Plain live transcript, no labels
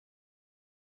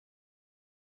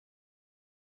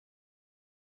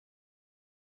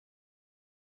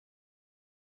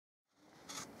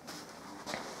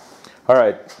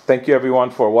Alright, thank you everyone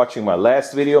for watching my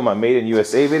last video, my Made in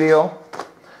USA video.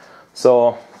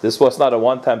 So this was not a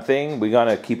one-time thing, we're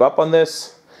gonna keep up on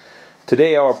this.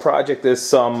 Today our project is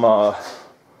some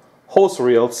hose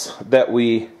reels that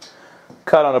we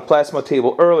cut on a plasma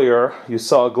table earlier. You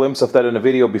saw a glimpse of that in the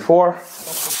video before.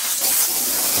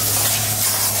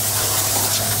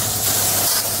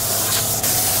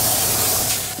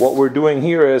 What we're doing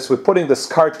here is we're putting this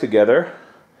cart together,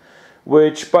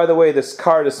 which, by the way, this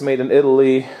cart is made in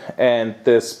Italy, and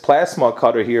this plasma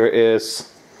cutter here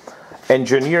is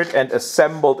engineered and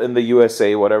assembled in the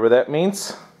USA, whatever that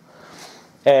means.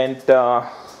 And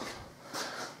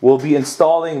we'll be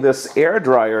installing this air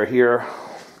dryer here,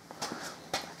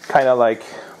 kind of like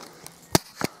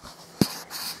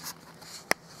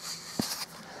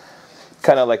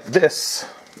this,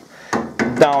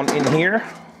 down in here.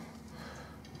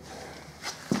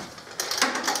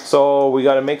 So we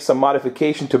got to make some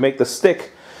modification to make the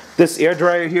stick. This air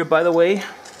dryer here, by the way,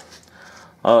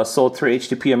 sold through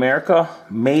HTP America,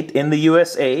 made in the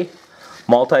USA,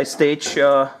 multi-stage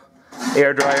air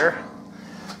dryer.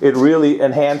 It really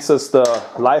enhances the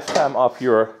lifetime of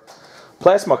your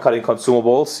plasma cutting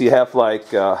consumables. You have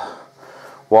like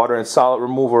water and solid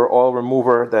remover, oil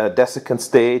remover, then a desiccant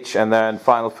stage, and then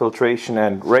final filtration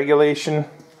and regulation.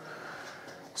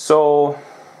 So,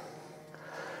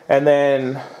 and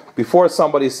then before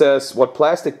somebody says, what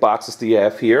plastic boxes do you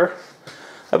have here?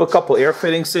 I have a couple air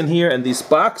fittings in here, and these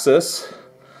boxes,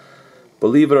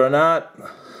 believe it or not,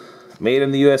 made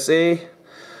in the USA,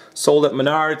 sold at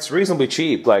Menards, reasonably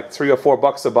cheap, like $3 or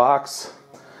 $4 a box.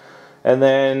 And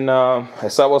then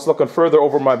as I was looking further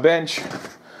over my bench,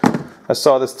 I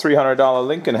saw this $300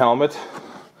 Lincoln helmet,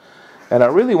 and I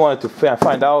really wanted to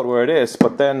find out where it is,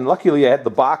 but then luckily I had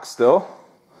the box still.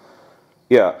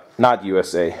 Yeah, not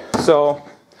USA. So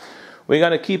we're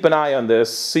going to keep an eye on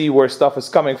this, see where stuff is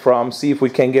coming from, see if we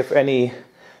can give any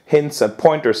hints and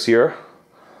pointers here.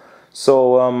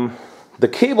 So the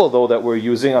cable though that we're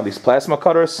using on these plasma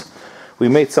cutters, we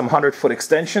made some 100-foot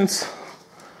extensions.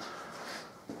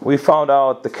 We found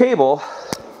out the cable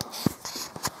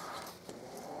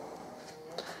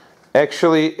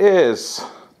actually is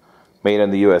made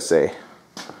in the USA.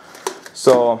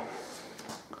 So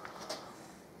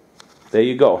there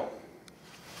you go.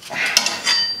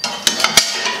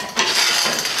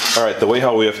 Alright, the way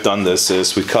how we have done this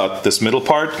is we cut this middle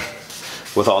part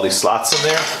with all these slots in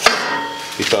there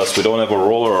because we don't have a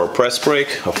roller or a press brake,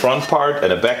 a front part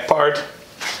and a back part.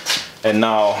 And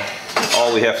now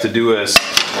all we have to do is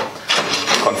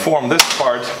conform this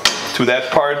part to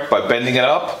that part by bending it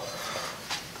up,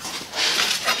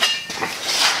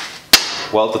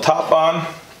 weld the top on.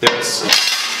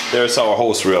 There's our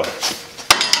hose reel.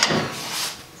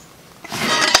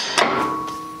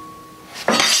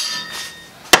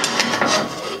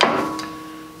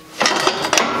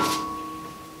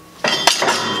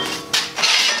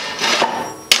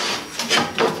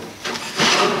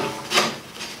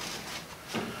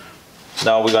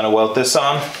 Now we're going to weld this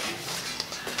on,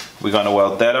 we're going to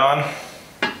weld that on,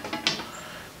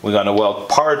 we're going to weld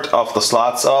part of the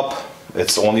slots up.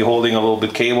 It's only holding a little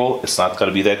bit cable, it's not going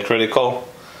to be that critical,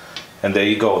 and there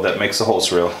you go, that makes a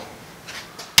hose reel.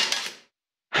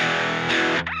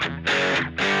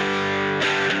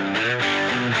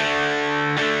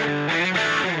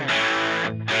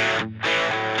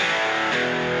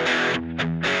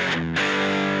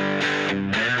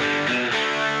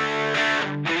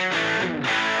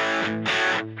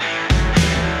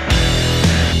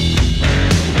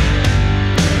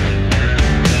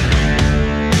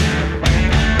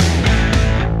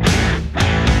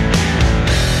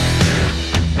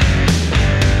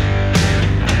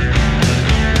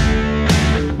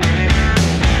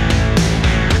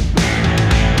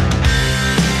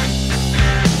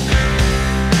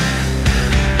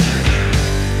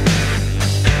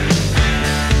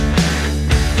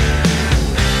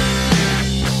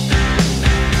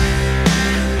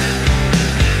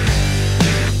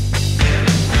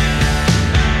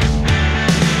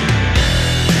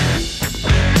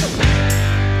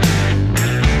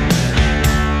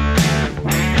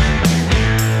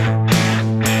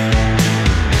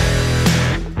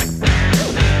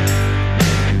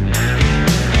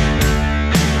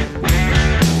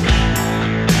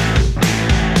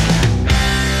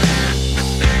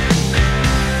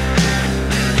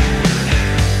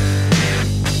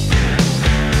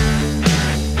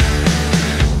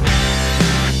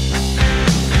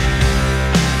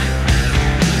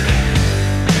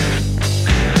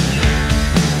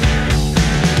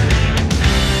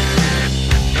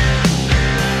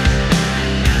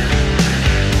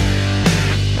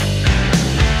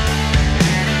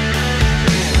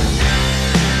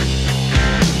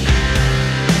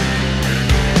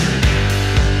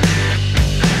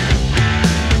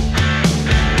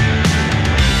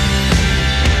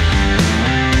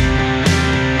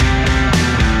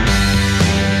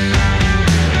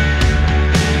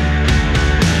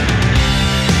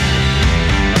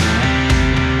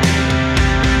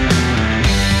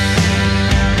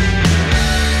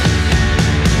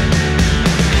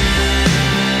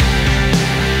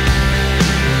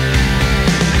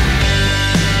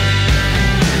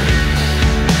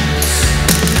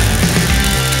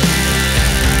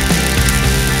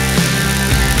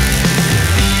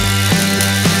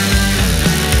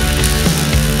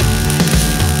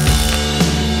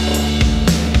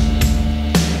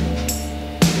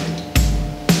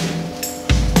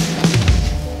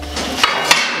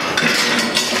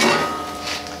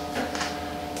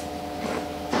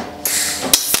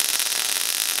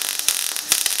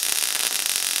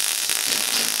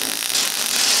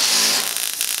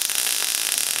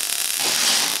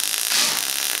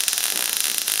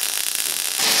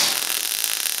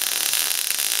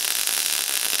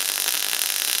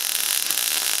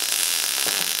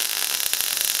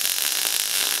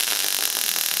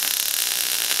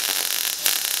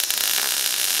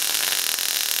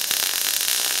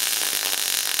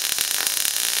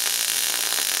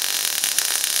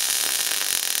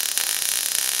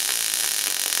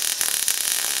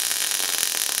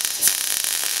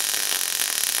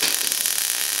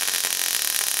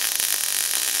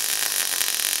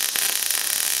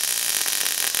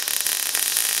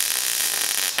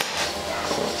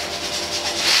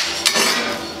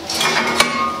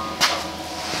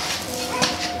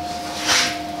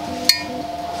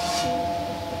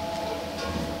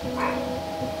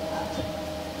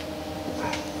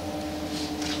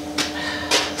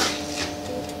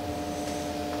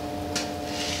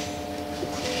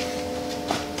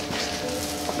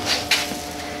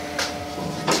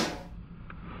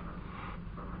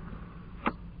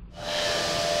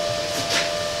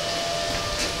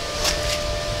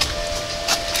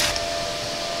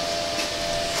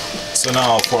 So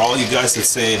now, for all you guys that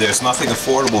say there's nothing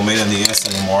affordable made in the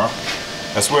US anymore,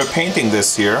 as we're painting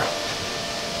this here,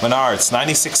 Menards,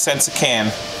 96 cents a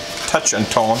can, touch and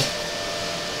tone.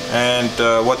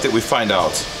 And what did we find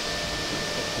out?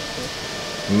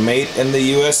 Made in the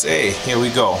USA. Here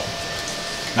we go.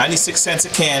 96 cents a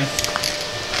can.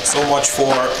 So much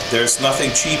for there's nothing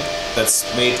cheap that's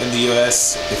made in the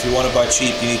US. If you want to buy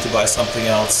cheap, you need to buy something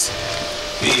else.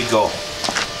 Here you go.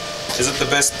 Is it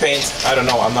the best paint? I don't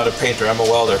know. I'm not a painter. I'm a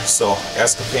welder. So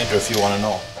ask a painter if you want to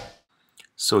know.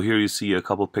 So here you see a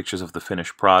couple pictures of the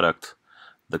finished product.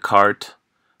 The cart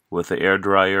with the air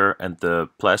dryer and the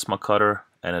plasma cutter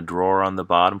and a drawer on the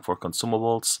bottom for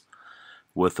consumables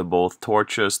with the both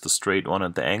torches, the straight one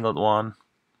and the angled one.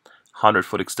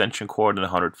 100-foot extension cord and a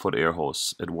 100-foot air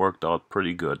hose. It worked out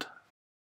pretty good.